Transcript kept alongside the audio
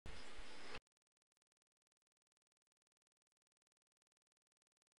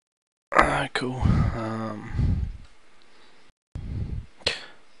Alright, cool.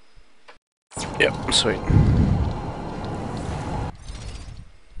 Yep, sweet.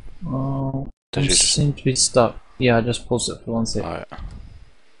 Oh, Did I you just seem to be stuck. Yeah, I just paused it for 1 sec. Alright.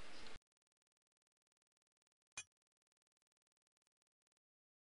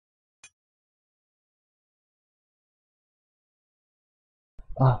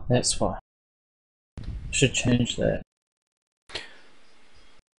 Ah, that's why. Should change that.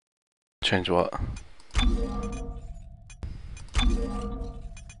 Change what?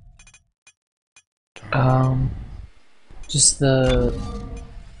 Just the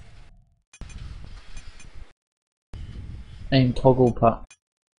aim toggle part.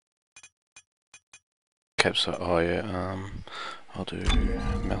 Caps. Oh yeah. I'll do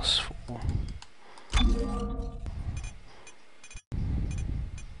mouse 4.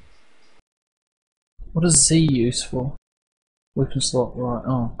 What is Z used for? Weapon slot, right.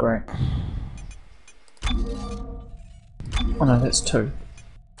 Oh, great. Oh no, that's 2.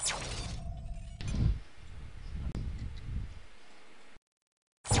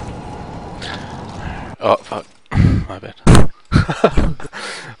 Oh fuck. My bad.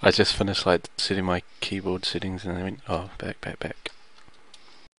 I just finished like setting my keyboard settings and I went, oh, back.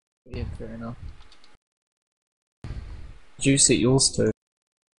 Yeah, fair enough. Did you set yours too?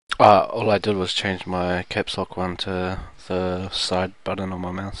 All I did was change my caps lock one to the side button on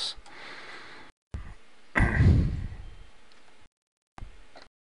my mouse.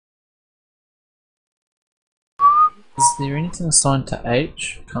 Is there anything assigned to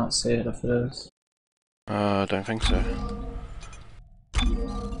H? Can't see it if it is. I don't think so.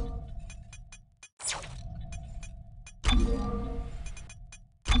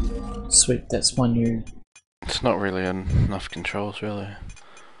 Sweet, that's my new. It's not really enough controls, really.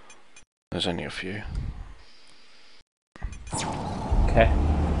 There's only a few. Okay.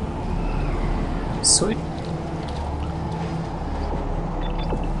 Sweet.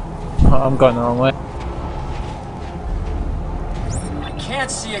 Oh, I'm going the wrong way. I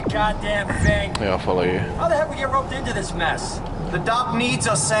can't see a goddamn thing. Yeah, I'll follow you. How the heck we get roped into this mess? The doc needs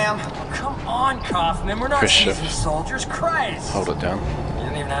us, Sam. Come on, Kaufman. We're not Chris seasoned shift. soldiers. Christ. Hold it down. You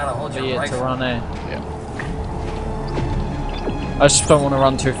didn't even know how to hold your Yeah, to rifle. run, eh? Yeah. I just don't want to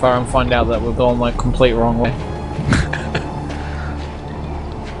run too far and find out that we're going like complete wrong way.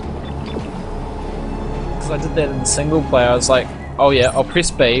 Because I did that in the single player. I was like, oh yeah, I'll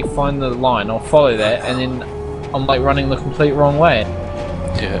press B, find the line, I'll follow that, and then I'm like running the complete wrong way.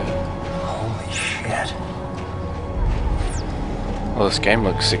 Yeah. Holy shit. Well, this game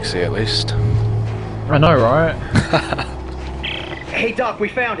looks sexy at least. I know, right? Hey, Doc, we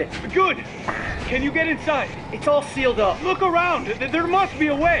found it. Good! Can you get inside? It's all sealed up. Look around! There must be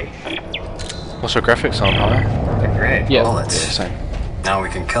a way! What's the graphics on high? They're great. Yeah. Bullets. Yeah, same. Now we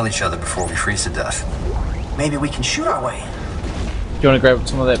can kill each other before we freeze to death. Maybe we can shoot our way. Do you want to grab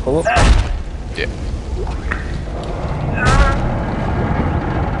some of that bullet? Yeah.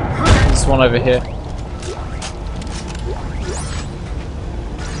 There's one over here.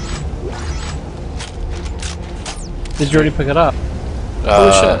 Did you already pick it up?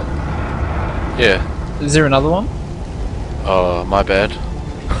 Holy shit. Yeah. Is there another one? Oh, my bad.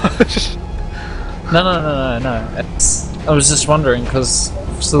 No. I was just wondering because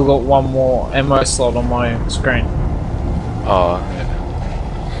I've still got one more ammo slot on my screen. Oh.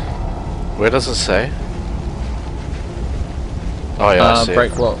 Where does it say? Oh yeah, I see.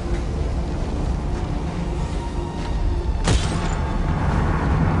 Break lock.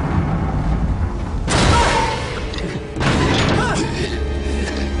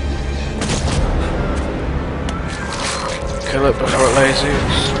 Kill it before it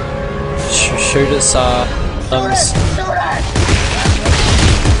lasers. Shoot its lungs.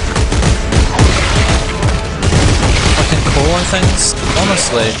 Fucking cool and things.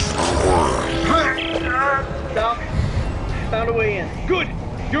 Honestly. Doc, found a way in. Good!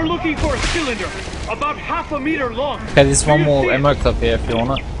 You're looking for a cylinder, about half a meter long. Okay, there's one Do you see more it? ammo clip here if you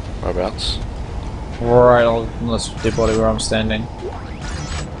want it. Whereabouts? Right on this dead body where I'm standing.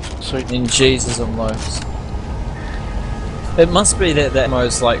 Sweet. In Jesus and loaves. It must be that the ammo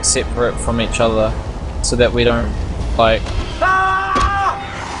is like separate from each other, so that we don't like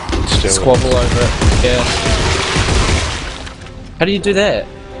Still squabble over it. Yeah. How do you do that?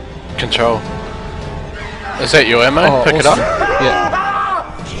 Control. Is that your ammo? Oh, Pick it awesome. up?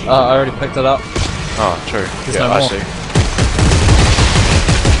 Yeah. I already picked it up. Oh, true. There's yeah, no I more. see.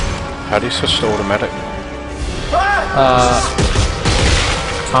 How do you switch to automatic?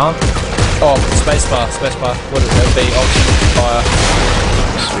 Can't. Oh, spacebar. What is that? Be option fire.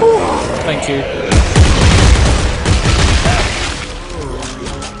 Thank you.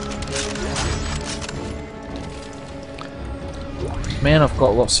 Man, I've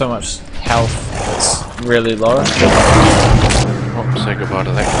got so much health. It's really low. Oh, say goodbye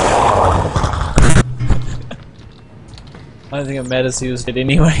to that I don't think it matters. He was dead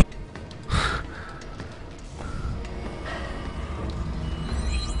anyway.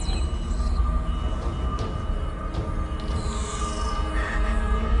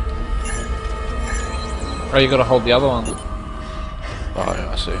 Oh, you gotta hold the other one. Oh,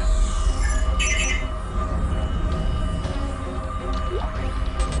 yeah, I see.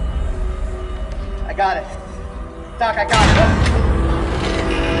 I got it. Doc, I got it.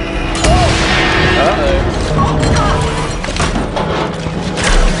 Uh-oh.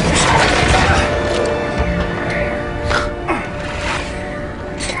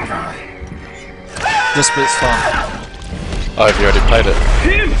 This bit's fun. Oh, have you already played it?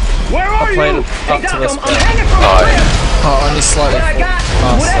 Tim, where I are played you? it Hey, up to Doc, this I'm bit. hanging from Oh, a yeah. cliff. Oh, only slightly But I got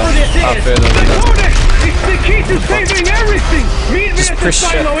faster. whatever this Half is. further than that. Codex, it's the key to saving everything. Meet me Just at the press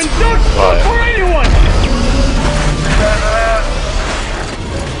silo shift. and don't stop yeah. for anyone.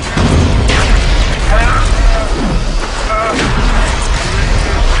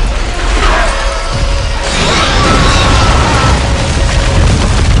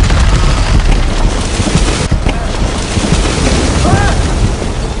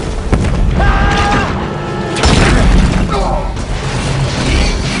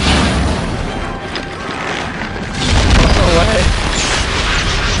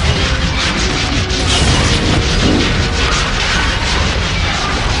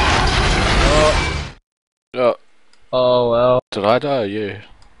 Oh, Oh well. did I die or you?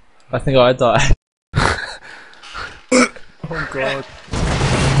 I think I died. Oh god.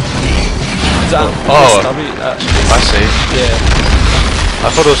 Oh. W, I see. yeah. I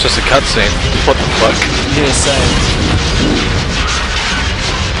thought it was just a cutscene. What the fuck? Yeah, same.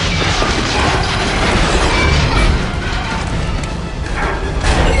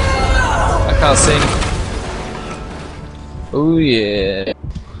 I can't see anything. Oh yeah.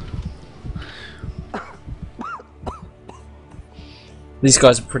 These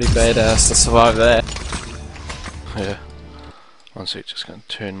guys are pretty badass to survive that. Yeah. One sec, just gonna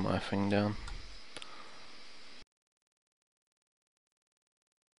turn my thing down.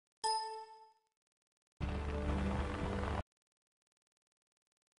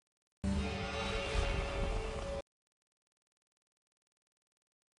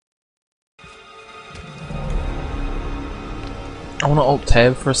 I want to alt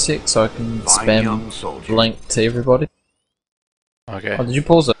tab for a sec so I can spam link to everybody. Okay. Oh, did you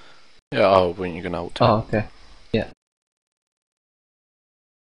pause it? Yeah, oh, when you're gonna alt tab. Oh, okay. Yeah.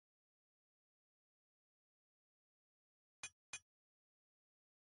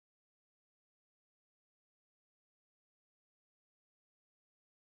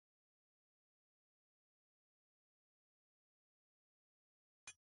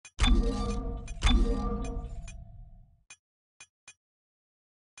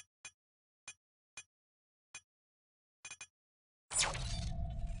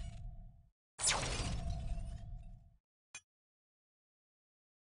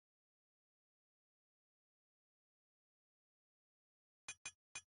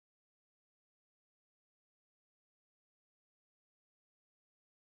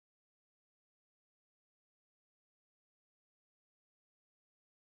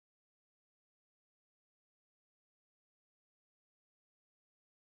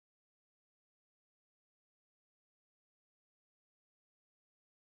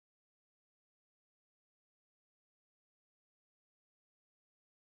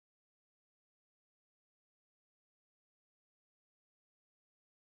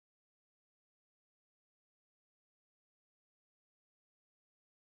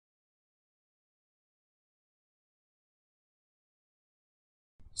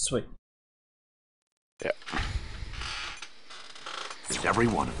 Sweet. Yeah. Is every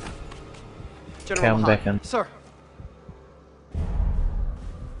one of them. Okay, I'm back in. Sir.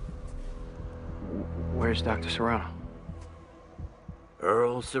 Where's Dr. Serrano?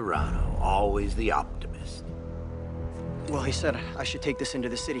 Earl Serrano, always the optimist. Well, he said I should take this into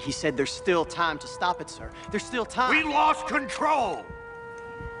the city. He said there's still time to stop it, sir. There's still time. We lost control!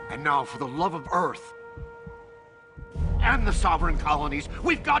 And now, for the love of Earth and the sovereign colonies,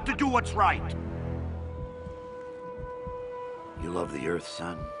 we've got to do what's right. You love the Earth,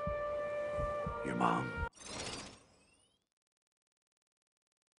 son? Your mom?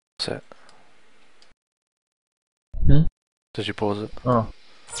 Set. Hmm? Did you pause it? Oh.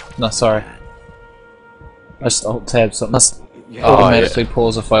 No, sorry. I just alt tab, so it must Oh, automatically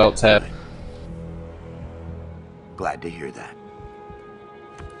pause if I alt tab. Glad to hear that.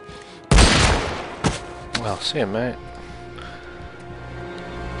 Well, see you, mate.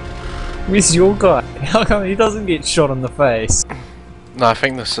 Where's your guy? How come he doesn't get shot in the face? No, I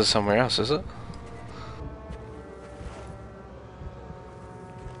think this is somewhere else, is it?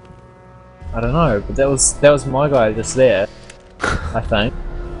 I don't know, but that was my guy just there. I think.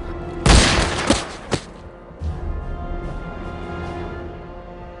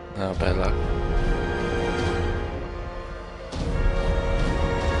 Oh, bad luck.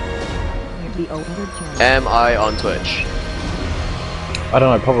 Am I on Twitch? I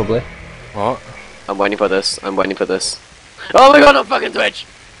don't know, probably. What? I'm waiting for this. I'm waiting for this. Oh my god, I'm fucking Twitch!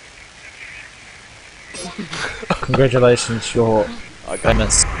 Congratulations, you're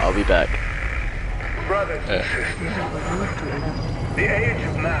famous. I'll be back. Brothers and Yeah. sisters, the age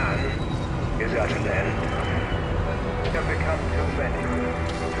of man is at an end. We have become too many,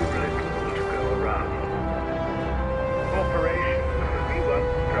 too little to go around. Corporations that we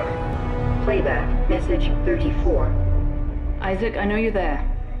once trusted. Playback, message 34. Isaac, I know you're there.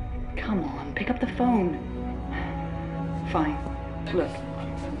 Come on, pick up the phone. Fine. Look,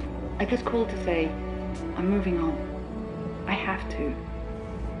 I just called to say I'm moving on. I have to.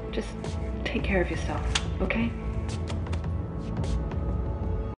 Just take care of yourself, okay?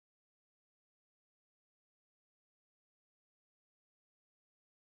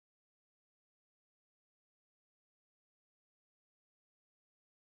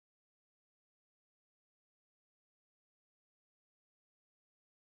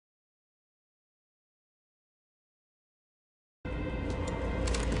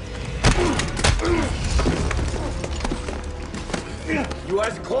 You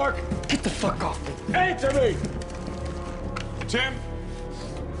Isaac Clarke? Get the fuck off me! Answer me! Tim?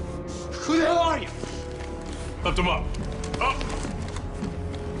 Who the hell are you? Lift him up. Up!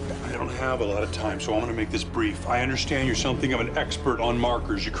 I don't have a lot of time, so I'm gonna make this brief. I understand you're something of an expert on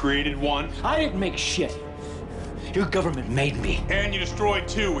markers. You created one. I didn't make shit. Your government made me. And you destroyed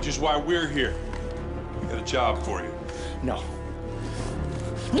two, which is why we're here. I got a job for you. No.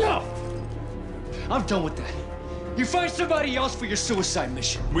 No! I'm done with that. You find somebody else for your suicide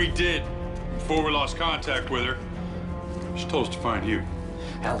mission. We did. Before we lost contact with her. She told us to find you.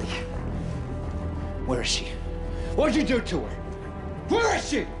 Ellie. Where is she? What'd you do to her? Where is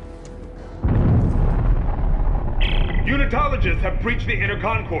she? Unitologists have breached the inner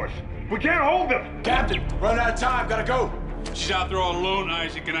concourse. We can't hold them! Captain, run out of time. Gotta go. She's out there all alone,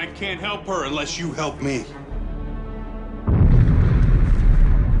 Isaac, and I can't help her unless you help me.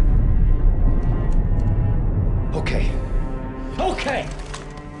 Okay. Okay!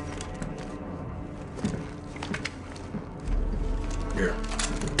 Here.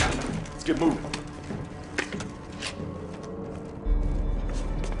 Let's get moving.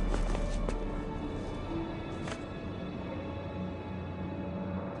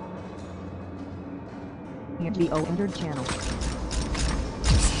 HBO entered channel.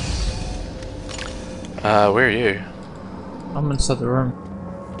 Where are you? I'm inside the room.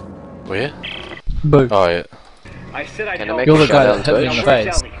 Where? Boo. Oh, yeah. I said I'd Can I help make You're a the guy shout that out hit me on in the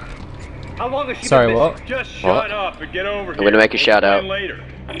Twitch? face. How long has she Sorry, been what? missing? Just What? shut up and get over here. gonna make a We'll shout out. plan later.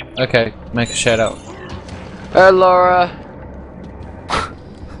 Okay, make a shout out. Hey, Laura.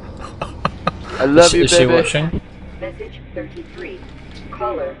 I love you, Is she baby. watching? Message 33.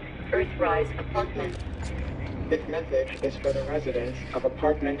 Caller, Earthrise Apartment. This message is for the residents of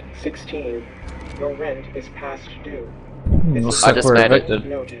apartment 16. Your rent is past due. Looks I like just we're made it. evicted.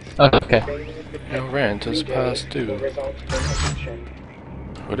 Notice. Okay. Your rent is past due. Will result in eviction.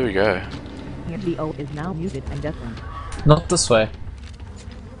 Where do we go? HBO is now muted and deafened. Not this way.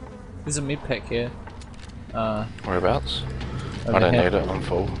 There's a mid pack here. Whereabouts? Over I don't here. need it, I'm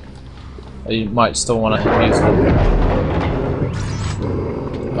full. You might still want to use it.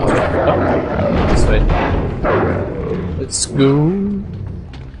 Oh, this way. Let's go.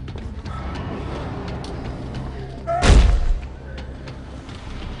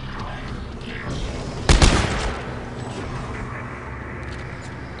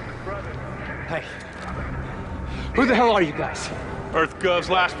 Hey. Who the hell are you guys? Earth Gov's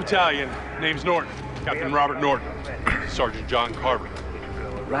last battalion. Name's Norton. Captain Robert Norton. Sergeant John Carver.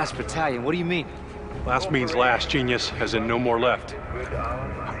 Last battalion, what do you mean? Last means last, genius, as in no more left.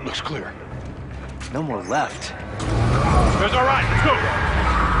 Looks clear. No more left. There's our right. Let's go.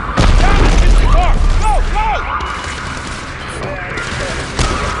 Get the car. Go, go!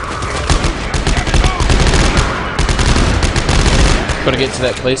 Gotta get to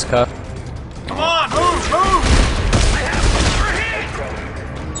that police car. Come on, move, move!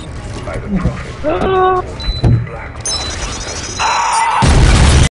 By the prophet.